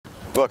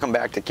Welcome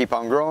back to Keep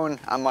On Growing.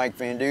 I'm Mike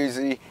Van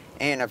Doozy,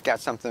 and I've got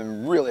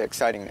something really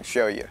exciting to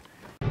show you.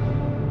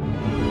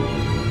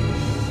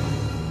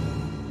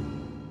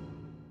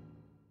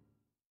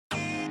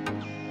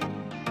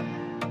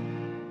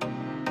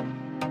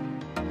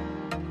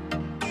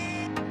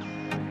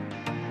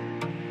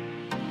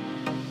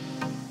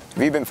 If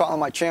you've been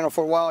following my channel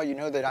for a while, you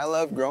know that I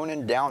love growing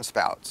in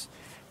downspouts.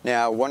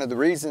 Now, one of the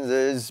reasons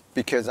is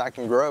because I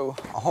can grow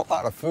a whole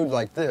lot of food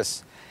like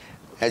this.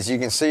 As you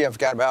can see, I've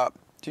got about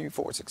 2,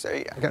 4, 6,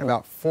 8. I've got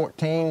about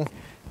 14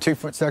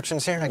 2-foot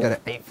sections here, and I got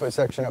an 8-foot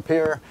section up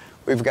here.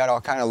 We've got all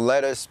kind of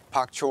lettuce,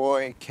 pak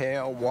choi,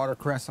 kale,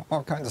 watercress,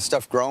 all kinds of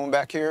stuff growing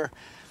back here.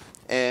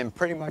 And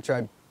pretty much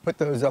I put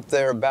those up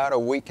there about a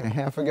week and a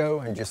half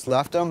ago and just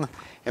left them.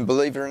 And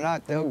believe it or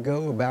not, they'll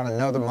go about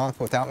another month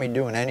without me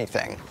doing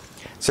anything.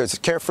 So it's a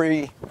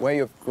carefree way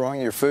of growing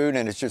your food,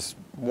 and it's just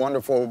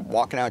wonderful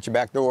walking out your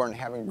back door and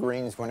having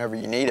greens whenever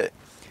you need it.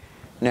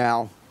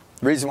 Now,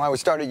 the reason why we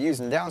started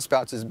using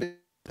downspouts is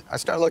I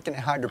started looking at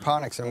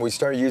hydroponics, and we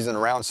started using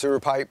round sewer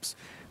pipes,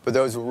 but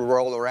those would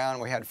roll around.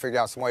 We had to figure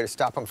out some way to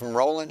stop them from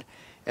rolling.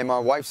 And my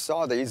wife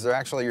saw these. They're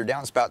actually your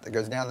downspout that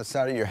goes down the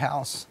side of your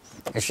house.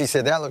 And she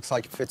said, that looks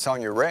like it fits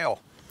on your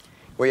rail.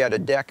 We had a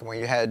deck, and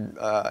we had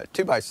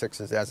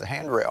 2x6s as a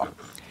handrail.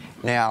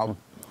 Now,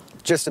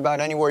 just about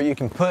anywhere you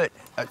can put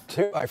a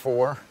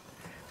 2x4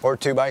 or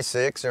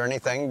 2x6 or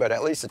anything, but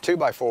at least a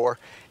 2x4,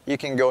 you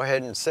can go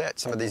ahead and set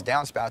some of these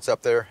downspouts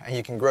up there, and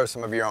you can grow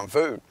some of your own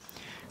food.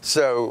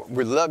 So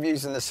we love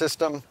using the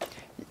system.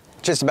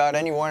 Just about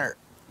anyone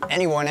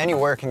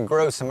anywhere can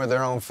grow some of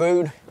their own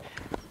food.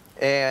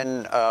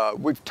 And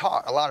we've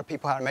taught a lot of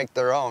people how to make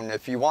their own.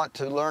 If you want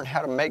to learn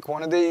how to make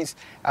one of these,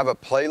 I have a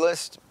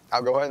playlist.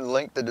 I'll go ahead and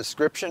link the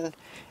description,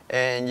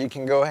 and you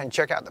can go ahead and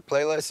check out the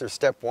playlist. There's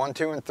step 1,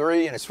 2, and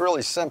 3, and it's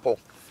really simple.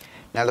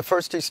 Now, the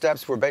first 2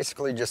 steps were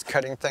basically just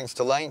cutting things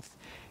to length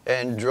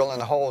and drilling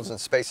the holes and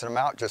spacing them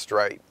out just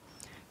right.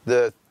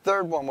 The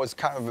third one was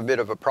kind of a bit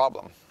of a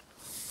problem.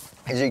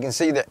 As you can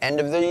see, the end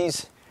of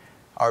these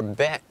are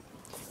bent.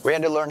 We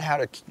had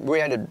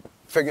to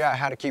figure out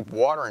how to keep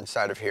water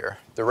inside of here.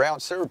 The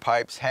round sewer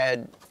pipes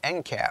had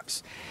end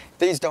caps.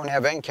 These don't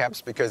have end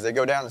caps because they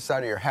go down the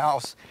side of your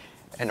house,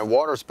 and the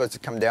water is supposed to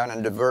come down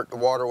and divert the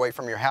water away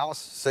from your house,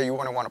 so you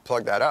wouldn't want to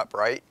plug that up,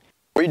 right?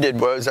 What we did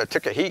was I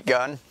took a heat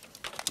gun,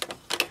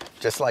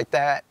 just like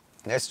that.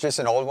 And it's just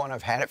an old one.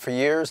 I've had it for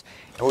years.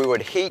 And we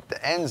would heat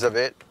the ends of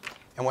it,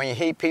 and when you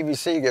heat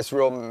PVC, it gets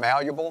real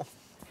malleable.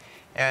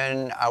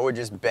 And I would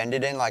just bend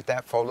it in like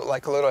that, fold it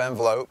like a little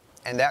envelope,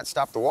 and that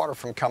stopped the water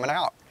from coming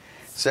out.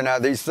 So now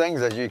these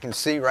things, as you can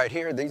see right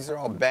here, these are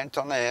all bent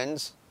on the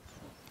ends,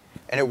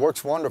 and it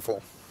works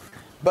wonderful.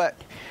 But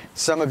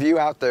some of you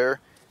out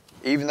there,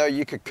 even though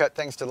you could cut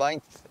things to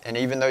length, and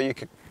even though you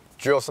could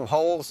drill some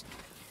holes,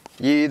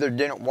 you either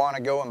didn't want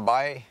to go and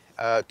buy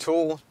a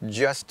tool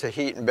just to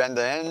heat and bend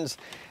the ends.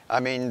 I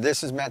mean,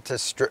 this is meant to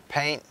strip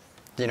paint.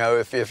 You know,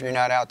 if you're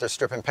not out there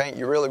stripping paint,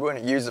 you really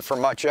wouldn't use it for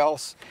much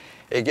else.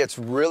 It gets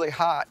really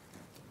hot.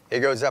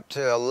 It goes up to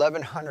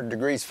 1100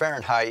 degrees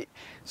Fahrenheit.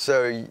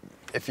 So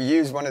if you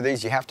use one of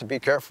these, you have to be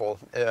careful.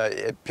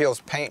 It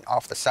peels paint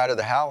off the side of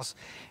the house.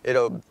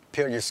 It'll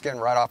peel your skin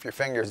right off your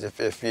fingers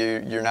if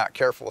you're not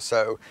careful.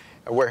 So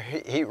wear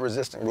heat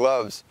resistant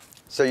gloves.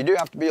 So you do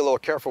have to be a little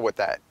careful with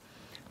that.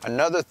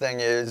 Another thing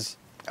is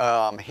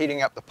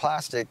heating up the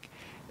plastic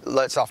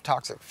lets off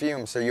toxic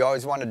fumes. So you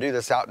always want to do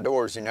this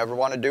outdoors. You never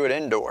want to do it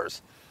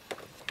indoors.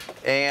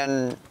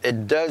 And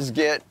it does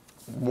get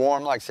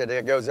warm. Like I said,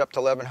 it goes up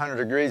to 1100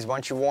 degrees.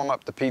 Once you warm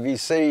up the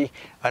PVC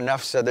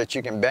enough so that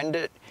you can bend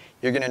it,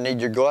 you're going to need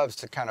your gloves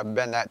to kind of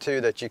bend that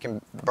too, that you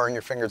can burn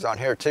your fingers on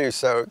here too.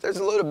 So there's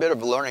a little bit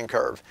of a learning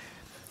curve.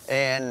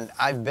 And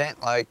I've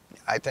bent like,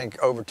 I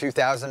think over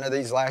 2,000 of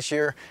these last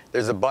year.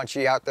 There's a bunch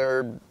of you out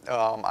there.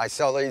 I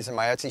sell these in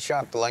my Etsy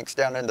shop. The link's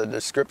down in the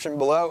description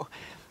below.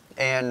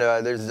 And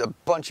there's a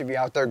bunch of you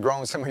out there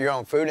growing some of your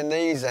own food in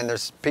these, and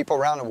there's people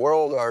around the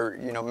world are,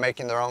 you know,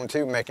 making their own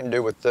too, making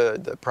do with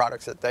the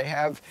products that they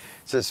have.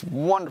 It's this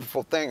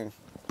wonderful thing.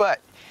 But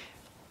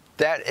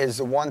that is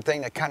the one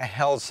thing that kind of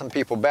held some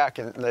people back,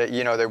 and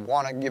you know, they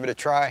want to give it a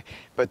try,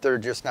 but they're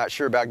just not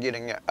sure about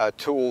getting a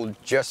tool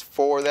just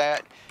for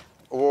that,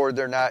 or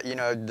they're not, you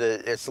know,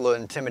 it's a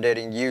little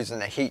intimidating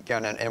using a heat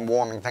gun and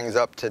warming things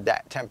up to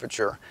that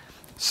temperature.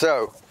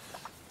 So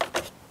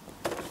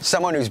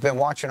someone who's been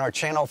watching our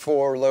channel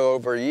for a little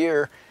over a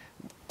year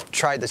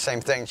tried the same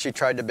thing. She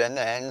tried to bend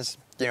the ends,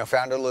 you know,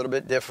 found it a little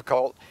bit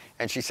difficult,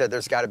 and she said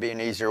there's got to be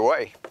an easier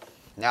way.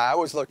 Now, I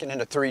was looking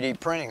into 3D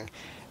printing,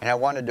 and I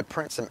wanted to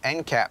print some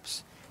end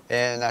caps,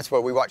 and that's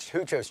what we watched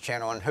Hucho's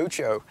channel, and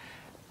Hucho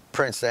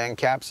prints the end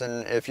caps.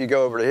 And if you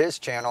go over to his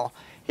channel,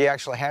 he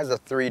actually has a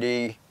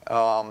 3D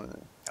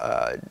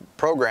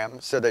program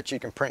so that you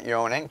can print your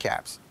own end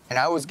caps. And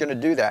I was going to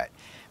do that.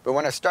 But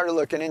when I started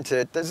looking into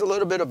it, there's a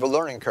little bit of a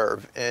learning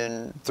curve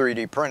in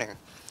 3D printing.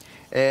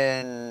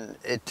 And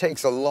it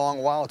takes a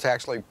long while to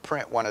actually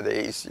print one of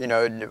these. You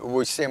know,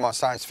 we see them on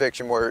science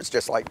fiction where it's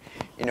just like,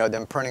 you know,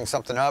 them printing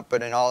something up,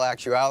 but in all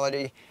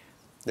actuality,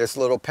 this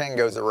little pen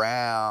goes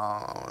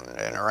around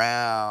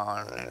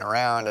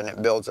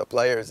it builds up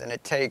layers, and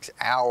it takes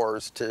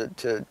hours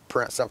to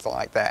print something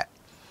like that.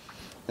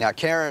 Now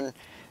Karen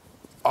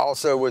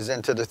also was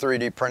into the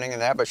 3D printing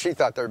and that, but she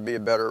thought there'd be a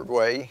better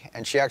way,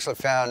 and she actually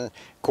found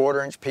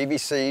 1/4-inch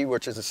PVC,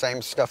 which is the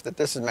same stuff that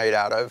this is made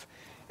out of,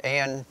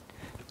 and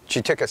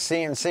she took a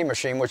CNC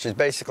machine, which is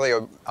basically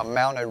a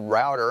mounted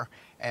router,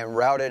 and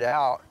routed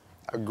out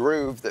a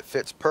groove that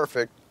fits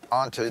perfect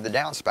onto the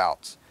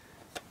downspouts.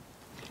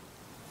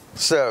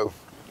 So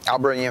I'll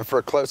bring you in for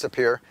a close-up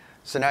here.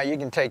 So now you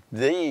can take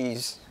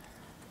these,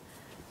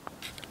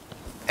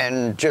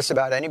 and just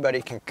about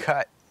anybody can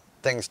cut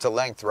things to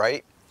length,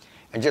 right?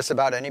 And just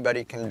about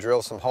anybody can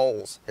drill some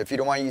holes. If you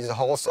don't want to use a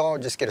hole saw,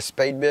 just get a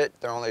spade bit.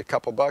 They're only a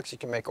couple bucks. You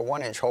can make a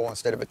 1-inch hole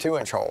instead of a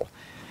 2-inch hole.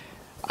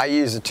 I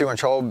use a 2-inch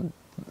hole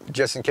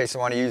just in case I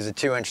want to use a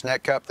 2-inch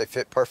net cup. They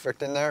fit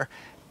perfect in there.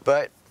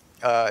 But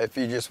if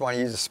you just want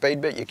to use a spade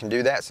bit, you can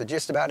do that. So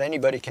just about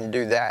anybody can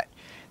do that.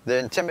 The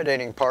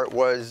intimidating part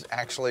was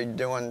actually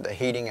doing the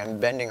heating and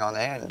bending on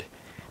the end.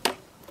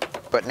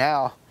 But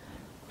now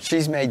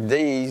she's made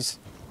these,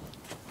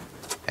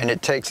 and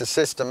it takes a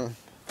system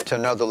to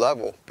another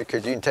level,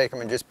 because you can take them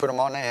and just put them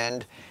on the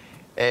end,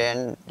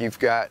 and you've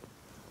got,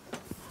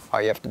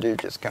 all you have to do is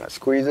just kind of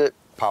squeeze it,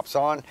 pops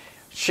on.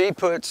 She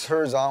puts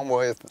hers on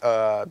with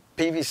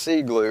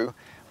PVC glue,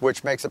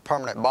 which makes a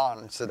permanent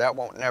bond, so that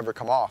won't never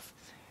come off.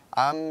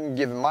 I'm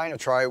giving mine a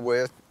try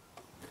with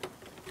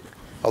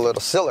a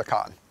little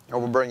silicone. And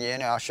we'll bring you in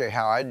and I'll show you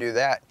how I do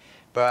that.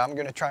 But I'm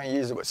going to try and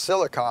use it with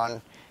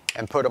silicone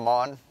and put them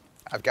on.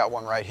 I've got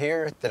one right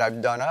here that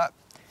I've done up,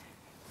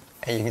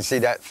 and you can see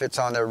that fits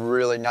on there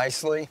really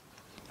nicely.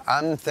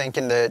 I'm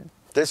thinking that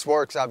this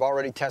works. I've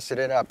already tested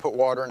it. I put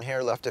water in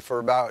here, left it for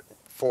about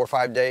 4 or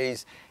 5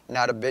 days,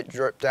 not a bit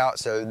dripped out,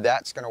 so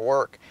that's going to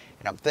work.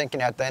 And I'm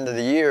thinking at the end of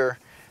the year,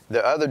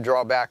 the other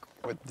drawback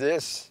with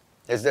this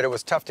is that it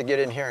was tough to get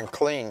in here and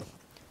clean,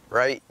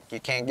 right? You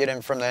can't get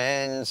in from the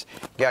ends.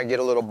 You got to get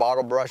a little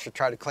bottle brush to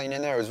try to clean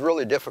in there. It was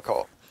really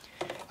difficult.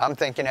 I'm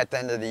thinking at the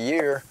end of the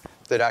year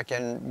that I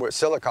can, with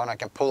silicone, I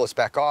can pull this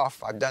back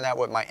off. I've done that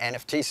with my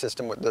NFT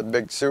system with the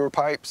big sewer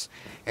pipes.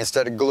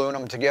 Instead of gluing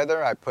them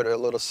together, I put a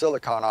little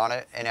silicone on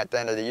it, and at the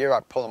end of the year,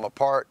 I pull them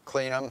apart,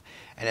 clean them,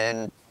 and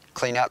then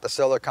clean out the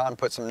silicone,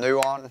 put some new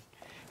on.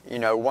 You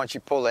know, once you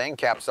pull the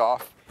Endcaps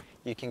off,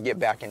 you can get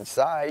back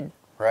inside,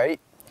 right?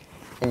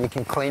 And you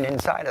can clean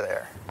inside of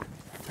there.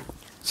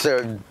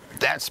 So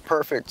that's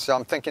perfect. So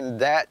I'm thinking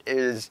that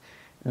is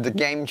the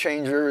game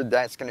changer.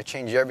 That's going to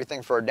change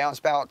everything for our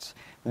downspouts.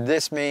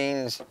 This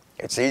means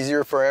it's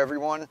easier for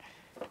everyone,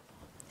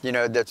 you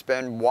know, that's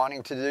been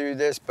wanting to do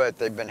this, but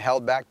they've been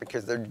held back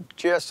because they're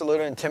just a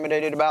little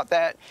intimidated about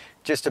that.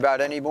 Just about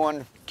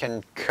anyone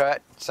can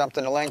cut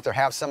something to length or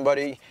have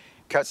somebody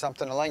cut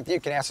something to length. You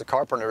can ask a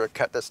carpenter to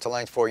cut this to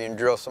length for you and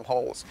drill some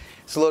holes.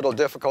 It's a little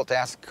difficult to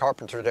ask a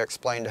carpenter to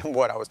explain to him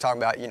what I was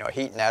talking about, you know,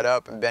 heating that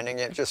up and bending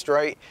it just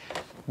right.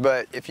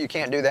 But if you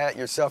can't do that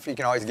yourself, you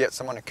can always get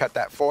someone to cut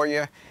that for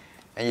you.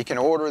 And you can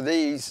order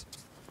these.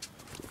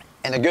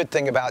 And the good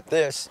thing about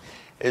this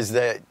is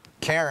that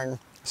Karen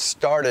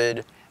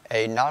started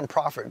a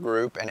nonprofit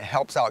group, and it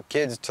helps out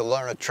kids to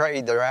learn a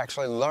trade. They're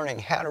actually learning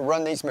how to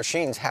run these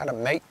machines, how to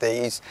make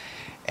these,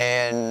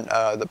 and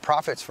the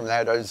profits from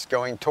that is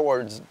going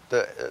towards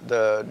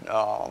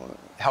the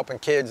helping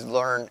kids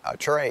learn a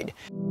trade.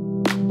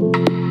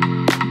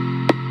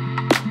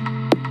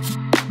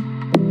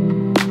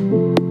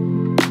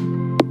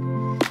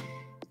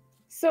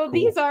 So cool.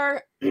 These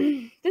are,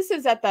 this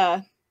is at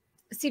the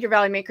Cedar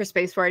Valley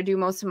Makerspace where I do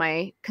most of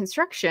my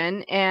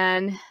construction,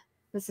 and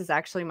this is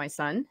actually my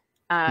son.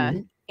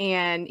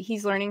 And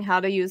he's learning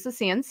how to use the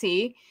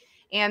CNC,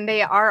 and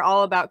they are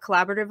all about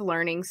collaborative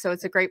learning. So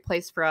it's a great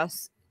place for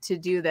us to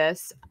do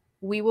this.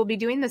 We will be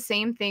doing the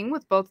same thing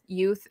with both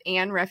youth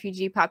and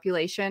refugee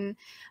population.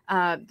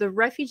 The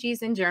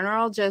refugees in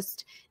general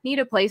just need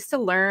a place to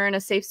learn,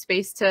 a safe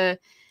space to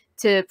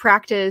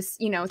practice,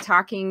 you know,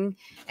 talking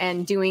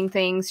and doing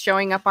things,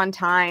 showing up on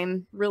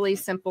time, really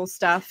simple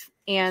stuff.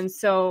 And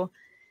so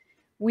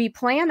we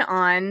plan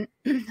on,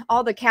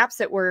 all the caps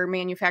that we're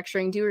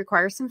manufacturing do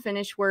require some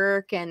finish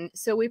work. And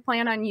so we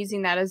plan on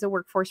using that as a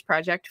workforce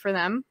project for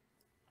them,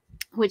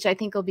 which I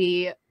think will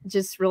be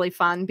just really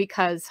fun,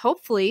 because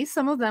hopefully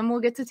some of them will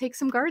get to take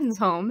some gardens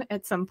home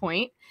at some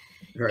point.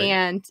 Right.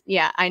 And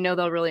yeah, I know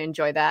they'll really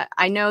enjoy that.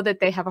 I know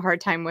that they have a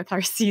hard time with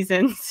our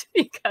seasons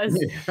because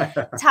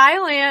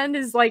Thailand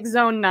is like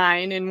zone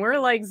 9 and we're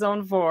like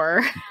zone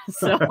 4.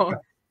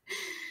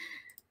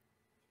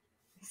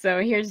 So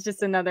here's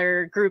just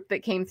another group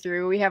that came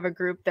through. We have a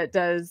group that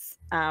does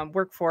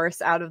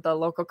workforce out of the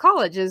local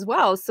college as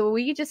well. So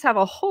we just have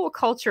a whole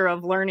culture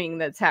of learning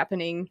that's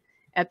happening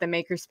at the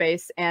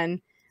Makerspace.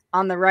 And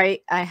on the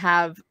right, I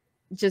have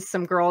just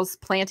some girls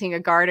planting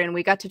a garden.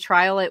 We got to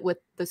trial it with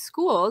the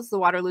schools, the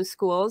Waterloo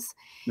schools.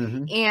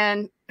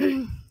 And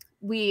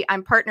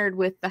I'm partnered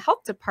with the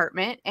health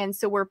department. And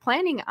so we're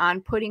planning on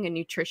putting a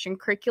nutrition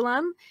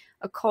curriculum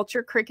a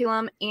culture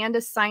curriculum and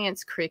a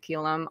science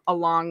curriculum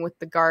along with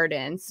the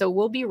garden. So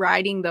we'll be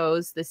writing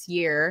those this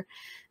year.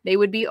 They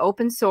would be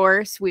open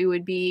source. We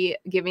would be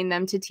giving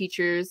them to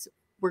teachers.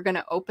 We're going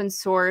to open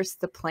source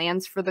the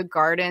plans for the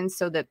garden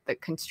so that the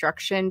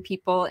construction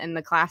people in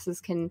the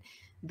classes can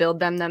build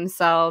them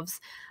themselves.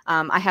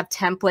 I have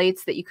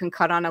templates that you can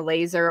cut on a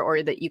laser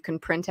or that you can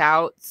print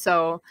out.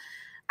 So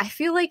I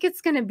feel like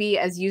it's going to be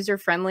as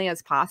user-friendly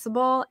as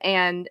possible.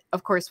 And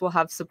of course, we'll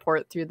have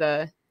support through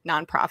the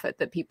nonprofit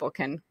that people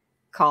can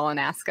call and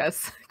ask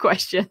us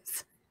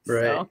questions.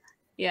 Right. So,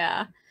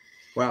 yeah.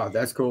 Wow,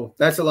 that's cool.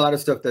 That's a lot of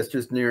stuff that's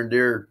just near and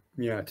dear,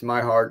 to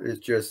my heart. Is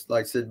just,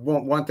 like I said,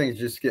 one thing is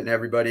just getting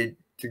everybody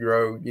to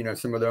grow,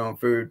 some of their own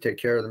food, take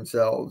care of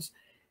themselves.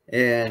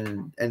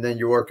 And then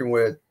you're working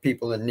with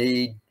people in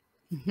need.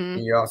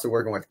 And you're also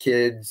working with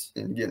kids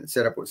and getting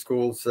set up with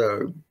schools.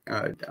 So,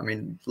 I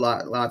mean,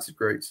 lots of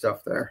great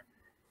stuff there.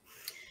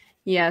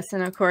 Yes.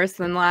 And of course,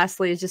 then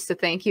lastly, is just to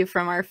thank you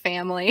from our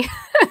family.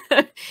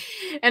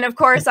 And of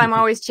course, I'm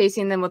always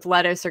chasing them with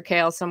lettuce or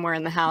kale somewhere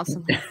in the house.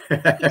 I'm like,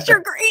 eat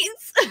your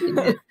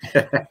greens.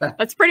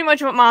 That's pretty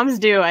much what moms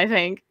do, I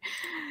think.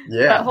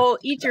 Yeah. That whole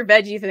eat your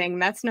veggie thing,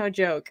 that's no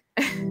joke.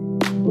 I'm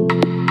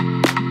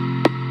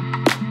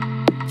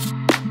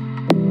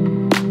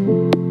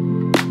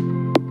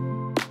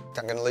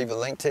going to leave a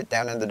link to it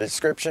down in the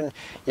description.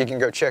 You can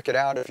go check it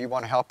out if you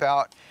want to help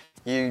out.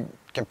 You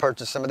can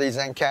purchase some of these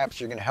end caps.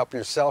 You're going to help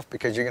yourself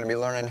because you're going to be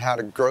learning how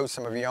to grow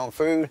some of your own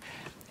food.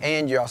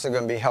 And you're also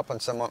going to be helping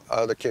some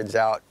other kids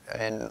out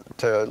and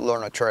to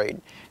learn a trade.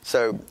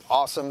 So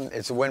awesome.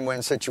 It's a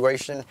win-win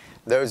situation.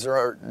 Those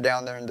are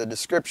down there in the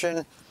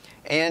description.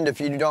 And if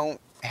you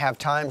don't have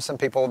time, some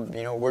people,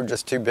 we're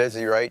just too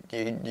busy, right?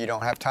 You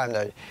don't have time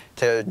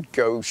to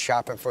go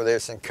shopping for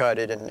this and cut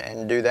it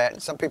and do that.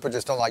 And some people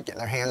just don't like getting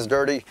their hands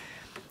dirty.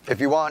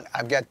 If you want,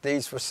 I've got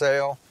these for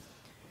sale.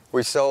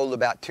 We sold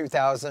about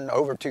 2,000,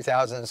 over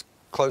 2,000,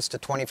 close to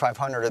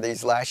 2,500 of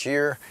these last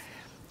year.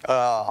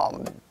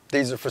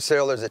 These are for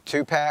sale. There's a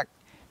 2-pack,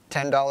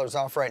 $10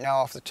 off right now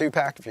off the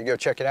 2-pack. If you go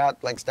check it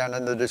out, links down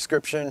in the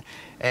description.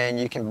 And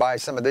you can buy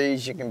some of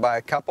these. You can buy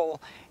a couple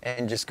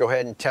and just go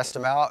ahead and test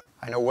them out.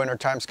 I know winter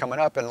time's coming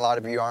up and a lot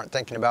of you aren't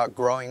thinking about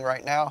growing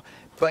right now,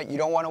 but you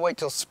don't want to wait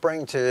till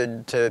spring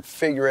to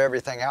figure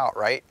everything out,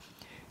 right?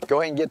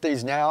 Go ahead and get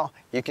these now.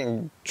 You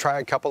can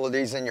try a couple of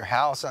these in your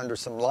house under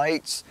some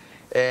lights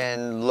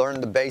and learn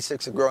the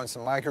basics of growing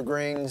some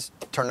microgreens,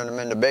 turning them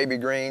into baby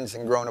greens,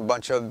 and growing a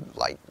bunch of,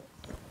 like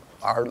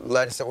our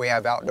lettuce that we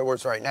have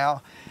outdoors right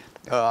now.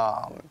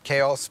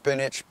 Kale,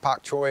 spinach,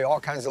 pak choi, all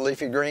kinds of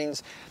leafy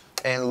greens,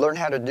 and learn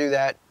how to do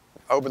that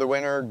over the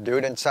winter. Do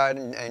it inside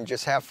and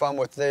just have fun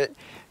with it.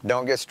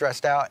 Don't get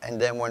stressed out. And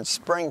then when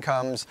spring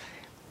comes,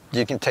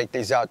 you can take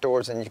these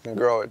outdoors and you can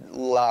grow a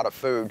lot of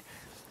food.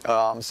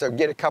 So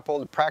get a couple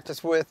to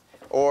practice with,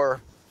 or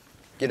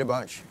get a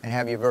bunch and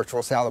have your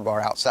virtual salad bar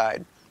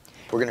outside.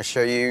 We're going to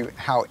show you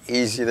how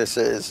easy this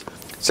is.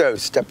 So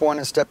step 1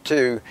 and step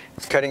 2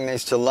 is cutting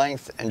these to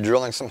length and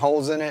drilling some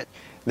holes in it.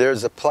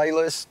 There's a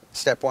playlist.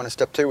 Step 1 and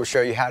step 2 will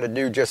show you how to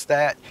do just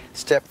that.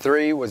 Step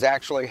 3 was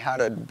actually how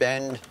to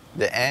bend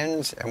the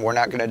ends, and we're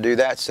not going to do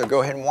that. So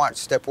go ahead and watch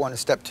step 1 and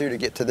step 2 to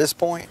get to this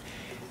point,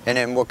 and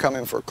then we'll come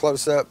in for a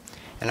close-up,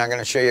 and I'm going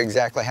to show you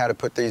exactly how to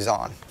put these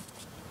on.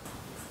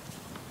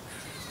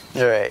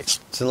 All right,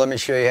 so let me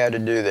show you how to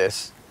do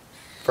this.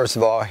 First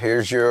of all,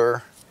 here's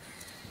your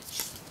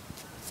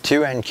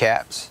 2 end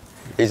caps.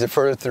 These are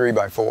for the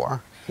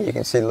 3x4. You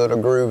can see the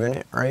little groove in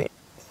it, right?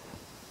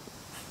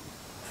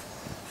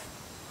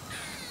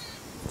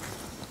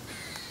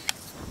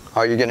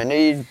 All you're gonna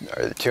need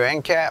are the 2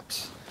 end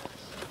caps.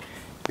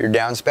 Your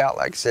downspout,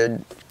 like I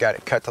said, got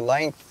it cut to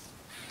length,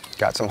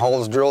 got some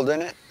holes drilled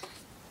in it.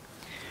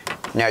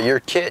 Now your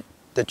kit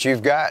that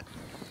you've got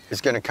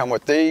is gonna come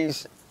with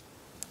these.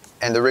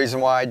 And the reason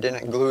why I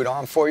didn't glue it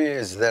on for you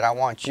is that I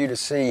want you to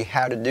see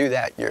how to do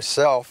that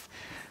yourself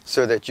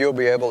so that you'll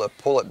be able to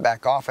pull it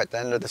back off at the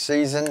end of the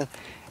season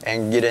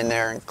and get in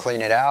there and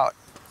clean it out.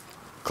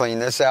 Clean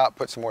this out,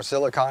 put some more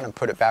silicone and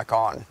put it back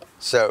on.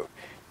 So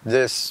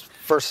this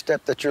first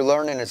step that you're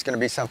learning is going to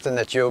be something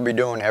that you'll be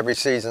doing every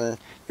season.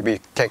 You'll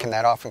be taking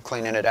that off and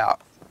cleaning it out.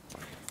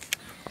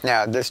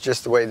 Now this is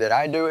just the way that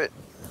I do it.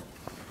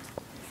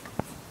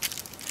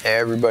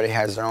 Everybody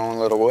has their own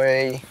little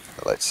way.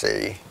 Let's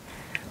see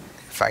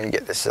if I can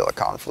get the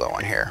silicone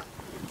flowing here.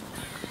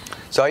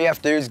 So all you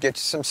have to do is get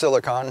you some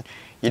silicone.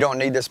 You don't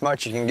need this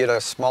much. You can get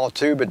a small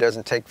tube. It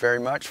doesn't take very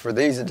much. For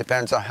these, it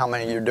depends on how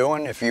many you're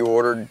doing. If you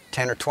ordered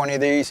 10 or 20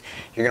 of these,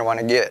 you're going to want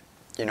to get,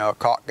 a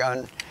caulk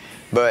gun.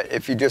 But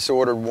if you just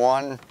ordered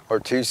 1 or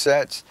 2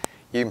 sets,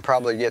 you can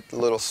probably get the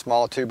little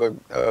small tube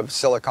of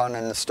silicone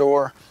in the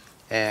store,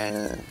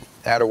 and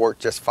that'll work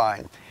just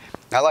fine.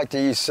 I like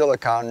to use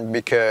silicone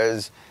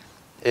because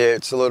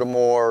it's a little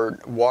more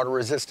water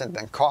resistant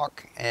than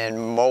caulk and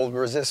mold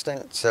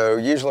resistant. So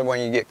usually when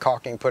you get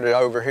caulking, put it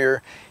over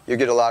here, you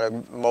get a lot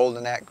of mold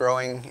in that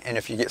growing. And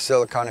if you get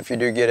silicone, if you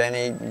do get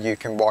any, you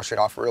can wash it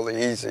off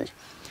really easy.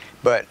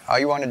 But all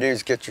you want to do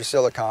is get your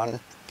silicone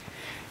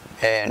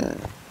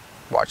and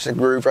Watch the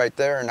groove right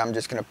there, and I'm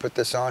just going to put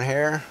this on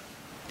here,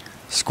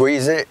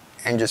 squeeze it,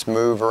 and just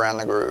move around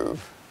the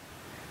groove.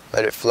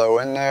 Let it flow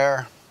in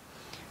there.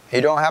 You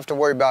don't have to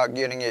worry about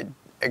getting it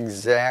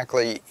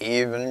exactly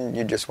even.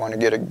 You just want to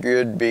get a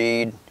good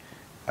bead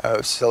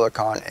of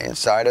silicone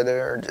inside of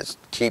there. Just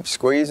keep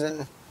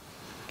squeezing.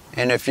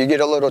 And if you get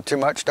a little too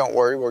much, don't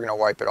worry, we're going to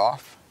wipe it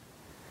off.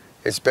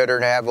 It's better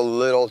to have a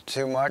little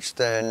too much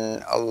than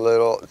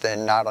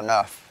not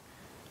enough.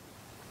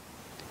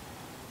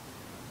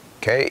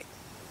 Okay,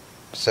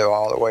 so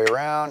all the way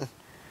around.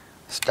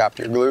 Stop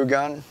your glue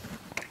gun,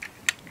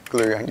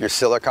 your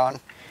silicone.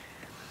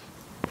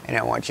 And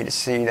I want you to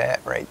see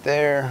that right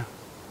there.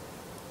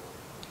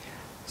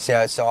 See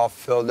how it's all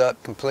filled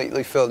up,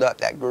 completely filled up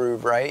that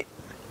groove, right?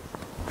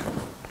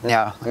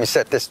 Now, let me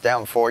set this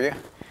down for you.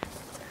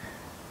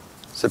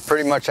 So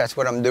pretty much that's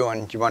what I'm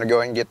doing. You want to go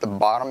ahead and get the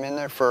bottom in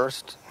there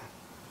first.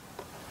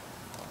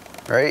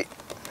 Right?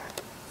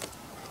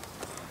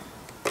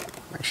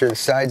 Make sure the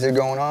sides are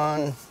going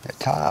on, the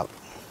top.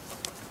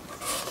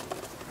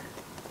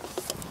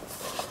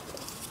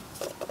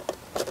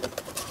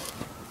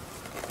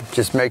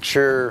 Just make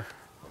sure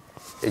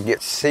it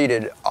gets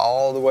seated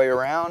all the way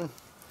around.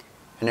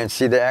 And then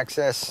see the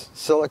excess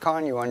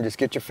silicone, you want to just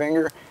get your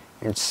finger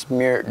and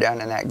smear it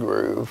down in that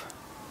groove.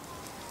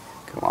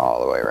 Come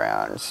all the way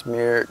around and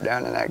smear it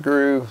down in that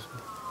groove.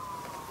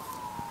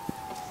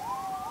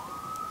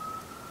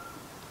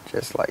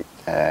 Just like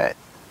that.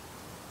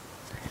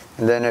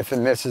 And then if it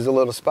misses a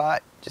little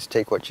spot, just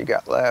take what you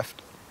got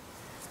left.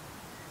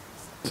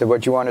 So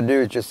what you want to do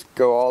is just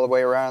go all the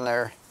way around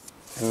there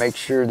and make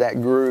sure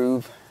that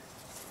groove,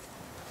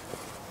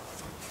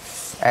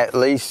 at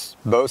least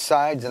both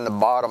sides and the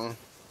bottom.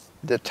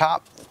 The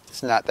top,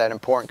 it's not that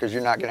important because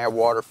you're not going to have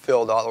water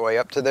filled all the way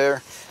up to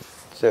there.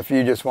 So if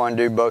you just want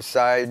to do both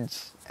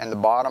sides and the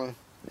bottom,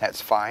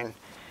 that's fine.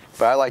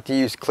 But I like to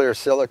use clear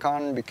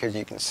silicone because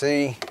you can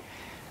see,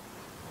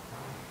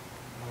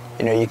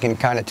 you know, you can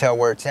kind of tell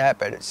where it's at,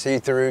 but it's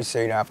see-through, so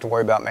you don't have to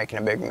worry about making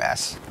a big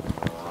mess.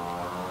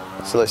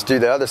 So let's do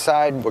the other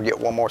side. We'll get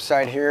one more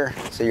side here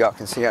so y'all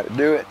can see how to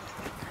do it.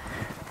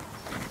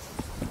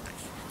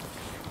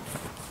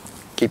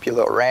 Keep your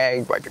little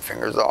rag, wipe your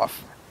fingers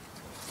off.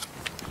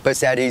 But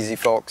it's that easy,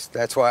 folks.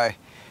 That's why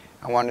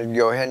I wanted to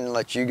go ahead and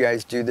let you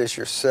guys do this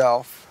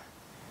yourself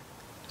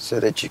so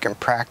that you can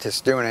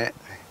practice doing it.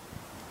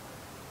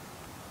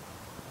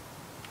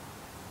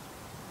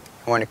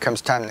 When it comes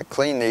time to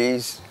clean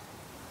these,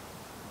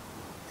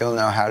 you'll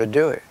know how to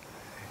do it.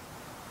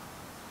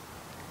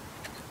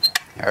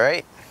 All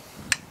right.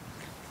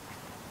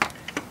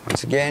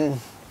 Once again,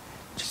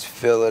 just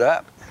fill it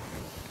up.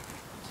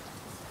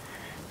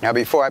 Now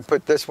before I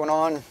put this one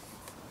on,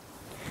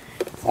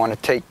 I want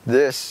to take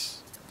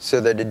this so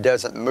that it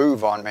doesn't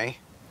move on me.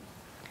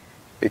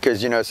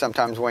 Because you know,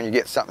 sometimes when you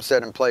get something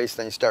set in place,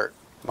 then you start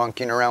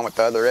monkeying around with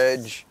the other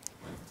edge.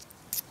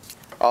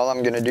 All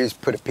I'm going to do is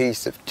put a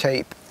piece of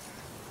tape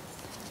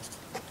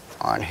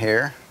on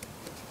here.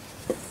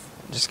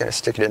 I'm just going to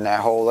stick it in that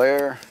hole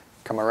there,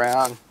 come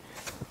around,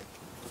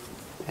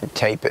 and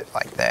tape it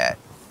like that.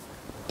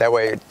 That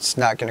way it's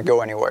not going to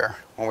go anywhere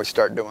when we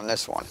start doing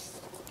this one.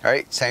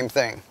 Alright, same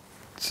thing.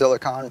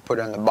 Silicone, put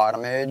it on the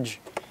bottom edge.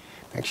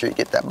 Make sure you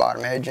get that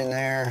bottom edge in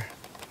there.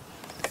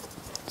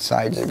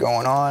 Sides are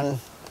going on.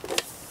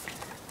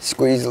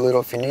 Squeeze a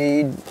little if you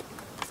need.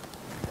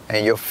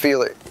 And you'll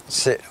feel it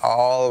sit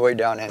all the way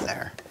down in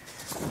there.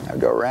 Now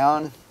go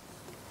around,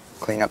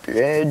 clean up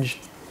your edge,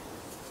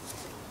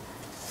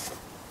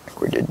 like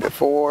we did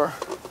before.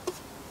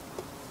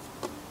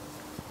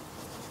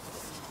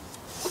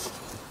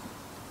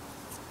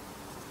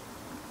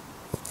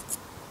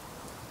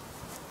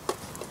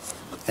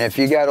 And if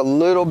you got a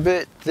little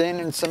bit thin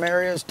in some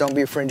areas, don't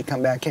be afraid to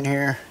come back in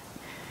here.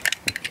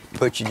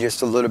 Put you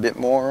just a little bit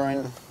more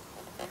in,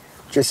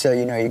 just so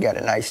you know you got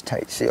a nice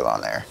tight seal on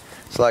there.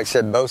 So like I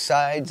said, both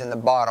sides and the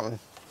bottom,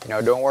 you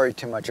know, don't worry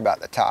too much about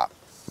the top.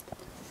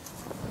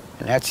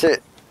 And that's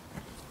it.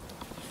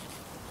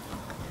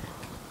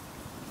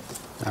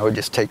 I would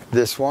just take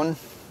this one,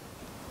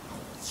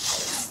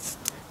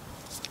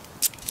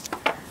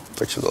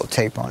 put your little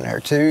tape on there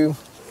too.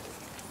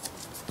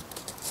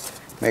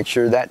 Make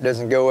sure that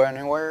doesn't go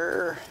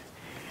anywhere,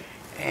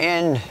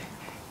 and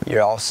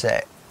you're all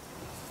set.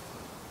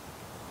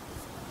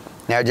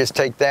 Now just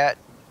take that.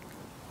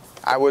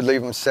 I would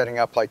leave them setting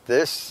up like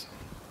this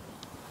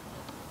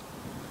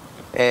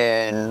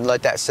and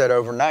let that set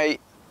overnight.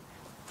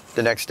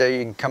 The next day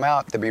you can come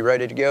out, they'll be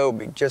ready to go,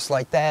 be just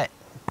like that.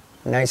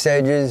 Nice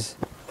edges.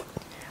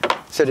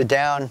 Set it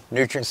down,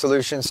 nutrient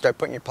solution, start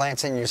putting your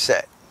plants in, you're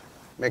set.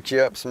 Mix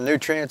you up some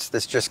nutrients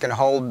that's just gonna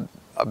hold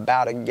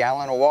about a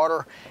gallon of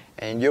water,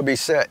 and you'll be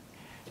set.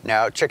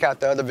 Now check out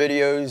the other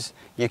videos.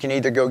 You can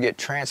either go get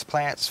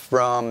transplants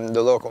from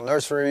the local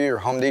nursery or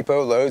Home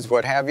Depot, Lowe's,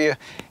 what have you.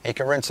 You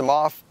can rinse them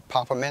off,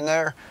 pop them in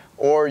there,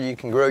 or you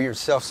can grow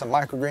yourself some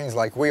microgreens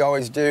like we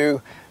always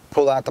do.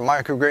 Pull out the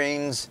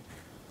microgreens,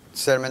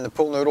 set them in the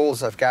pool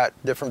noodles. I've got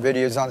different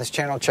videos on this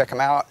channel, check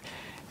them out.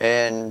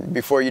 And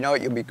before you know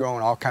it, you'll be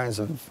growing all kinds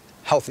of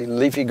healthy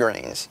leafy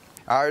greens.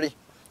 Alrighty,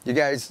 you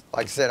guys,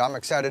 like I said, I'm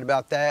excited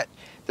about that.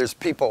 There's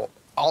people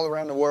all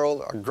around the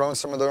world are growing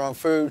some of their own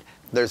food.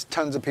 There's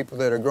tons of people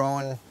that are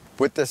growing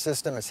with this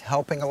system. It's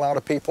helping a lot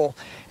of people,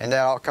 and that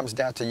all comes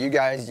down to you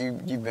guys.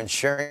 You've been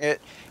sharing it.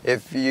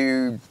 If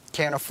you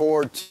can't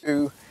afford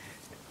to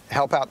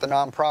help out the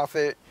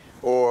nonprofit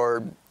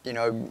or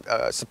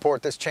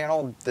support this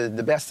channel, the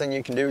best thing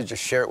you can do is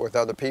just share it with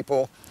other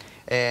people,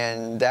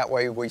 and that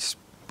way we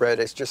spread.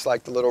 It's just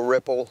like the little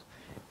ripple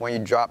when you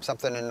drop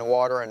something in the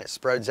water and it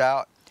spreads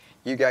out.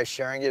 You guys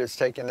sharing it is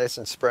taking this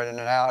and spreading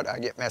it out. I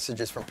get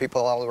messages from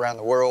people all around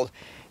the world,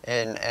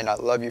 and I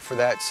love you for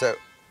that, so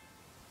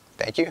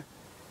thank you.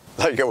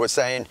 Like I was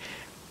saying,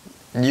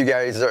 you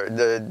guys are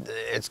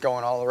it's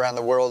going all around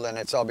the world, and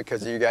it's all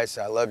because of you guys,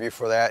 so I love you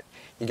for that.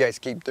 You guys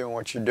keep doing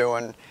what you're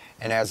doing,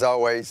 and as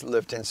always,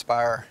 live to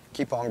inspire,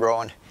 keep on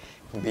growing,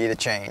 and be the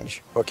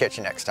change. We'll catch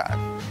you next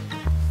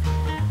time.